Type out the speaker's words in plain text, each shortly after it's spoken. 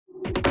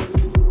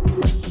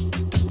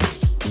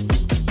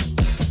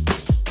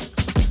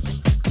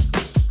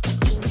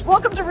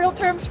Welcome to Real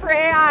Terms for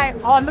AI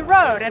on the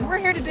road, and we're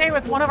here today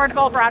with one of our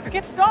developer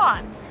advocates,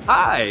 Dawn.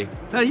 Hi,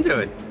 how you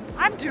doing?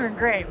 I'm doing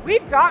great.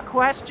 We've got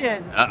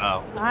questions.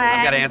 Uh-oh,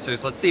 I've got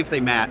answers. Let's see if they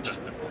match.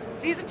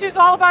 Season 2 is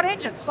all about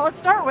agents, so let's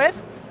start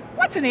with,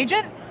 what's an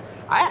agent?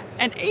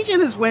 An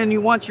agent is when you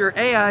want your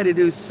AI to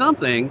do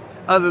something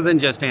other than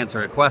just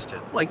answer a question.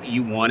 Like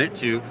you want it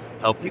to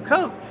help you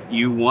code.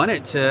 You want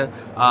it to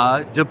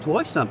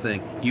deploy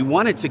something. You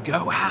want it to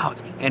go out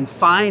and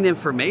find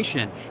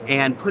information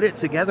and put it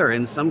together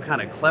in some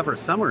kind of clever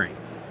summary.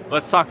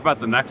 Let's talk about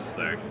the next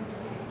thing.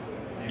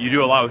 You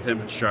do a lot with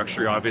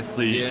infrastructure,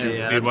 obviously. Yeah, you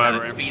that's whatever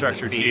kind of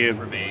infrastructure speed teams.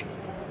 for me.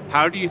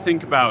 How do you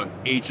think about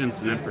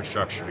agents and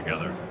infrastructure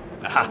together?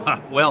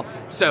 Well,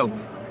 so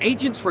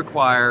agents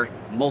require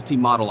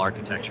multi-model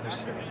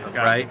architectures,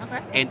 right?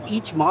 Okay. And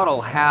each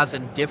model has a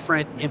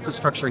different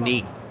infrastructure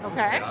need.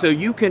 Okay. So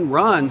you can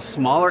run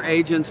smaller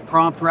agents,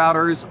 prompt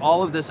routers,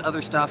 all of this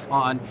other stuff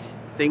on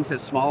things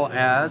as small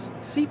as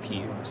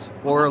CPUs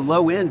or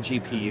low-end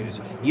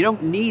GPUs. You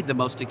don't need the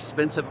most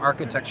expensive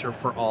architecture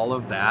for all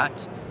of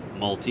that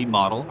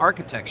multi-model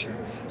architecture.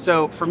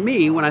 So for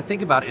me, when I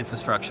think about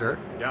infrastructure,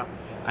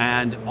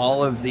 and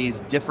all of these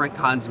different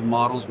kinds of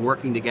models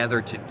working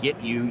together to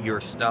get you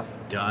your stuff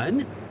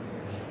done,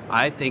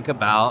 I think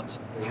about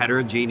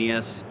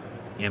heterogeneous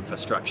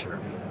infrastructure,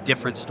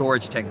 different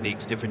storage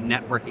techniques, different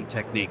networking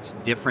techniques,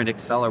 different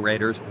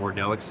accelerators or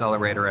no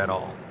accelerator at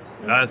all.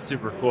 That's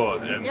super cool.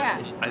 And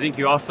Yeah. I think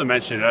you also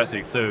mentioned another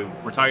thing. So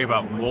we're talking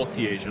about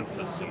multi-agent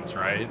systems,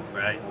 right?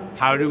 Right.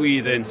 How do we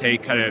then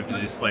take kind of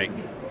this like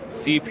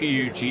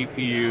CPU,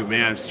 GPU,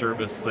 managed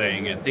service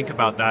thing and think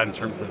about that in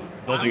terms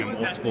of building a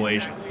multiple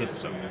agent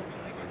system?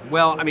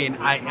 Well, I mean,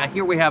 I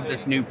hear we have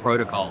this new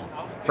protocol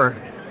for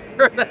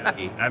that.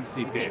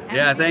 MCP.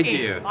 Yeah, thank MCP,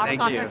 you. Model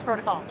Thank Context you.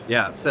 Protocol.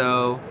 Yeah,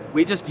 so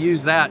we just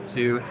use that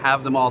to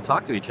have them all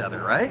talk to each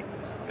other, right?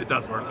 It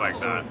does work like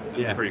that. It's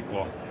Yeah. pretty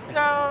cool.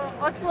 So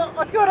let's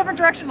go a different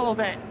direction a little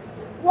bit.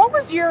 What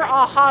was your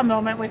aha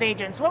moment with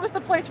agents? What was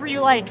the place where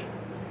you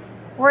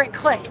where it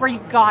clicked, where you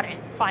got it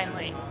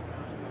finally?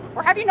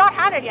 Or have you not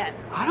had it yet?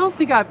 I don't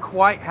think I've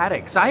quite had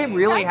it because I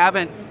really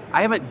haven't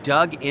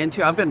dug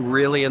into. I've been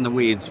really in the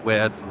weeds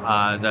with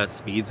the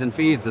speeds and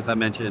feeds, as I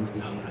mentioned.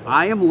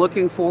 I am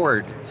looking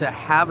forward to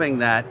having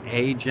that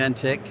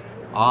agentic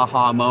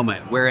aha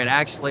moment where it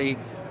actually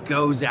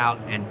goes out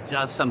and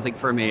does something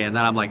for me, and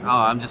then I'm like, oh,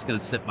 I'm just going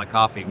to sip my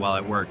coffee while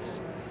it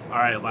works. All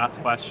right,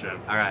 last question.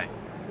 All right.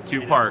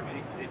 Two-part.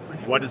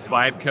 What is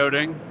vibe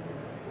coding?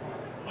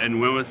 And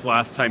when was the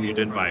last time you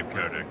did vibe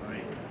coding?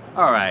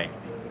 All right.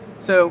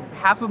 So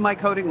half of my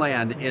coding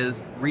land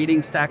is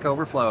reading Stack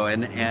Overflow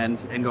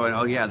and going,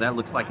 oh yeah, that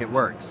looks like it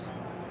works.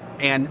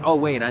 And oh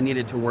wait, I need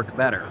it to work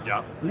better.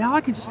 Yeah. Now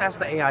I can just ask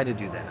the AI to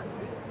do that.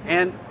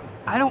 And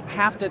I don't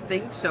have to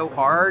think so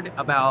hard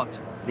about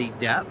the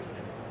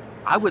depth.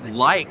 I would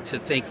like to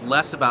think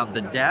less about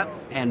the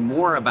depth and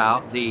more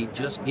about the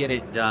just get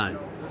it done.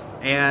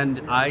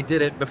 And I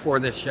did it before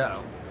this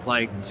show.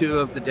 Like 2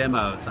 of the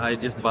demos, I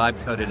just vibe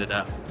coded it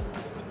up.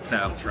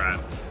 So,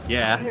 Trend.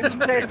 yeah.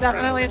 There's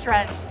definitely a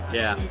trend.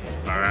 Yeah.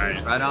 All right.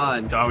 Right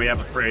on. Don, we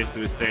have a phrase that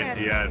we say at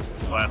the end.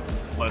 So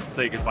let's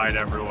say goodbye to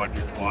everyone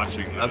who's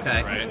watching this,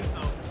 Okay. right?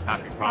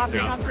 Happy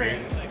prompting on 3.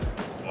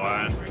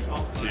 1,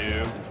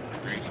 2,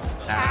 3.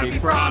 Happy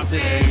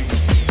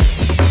prompting.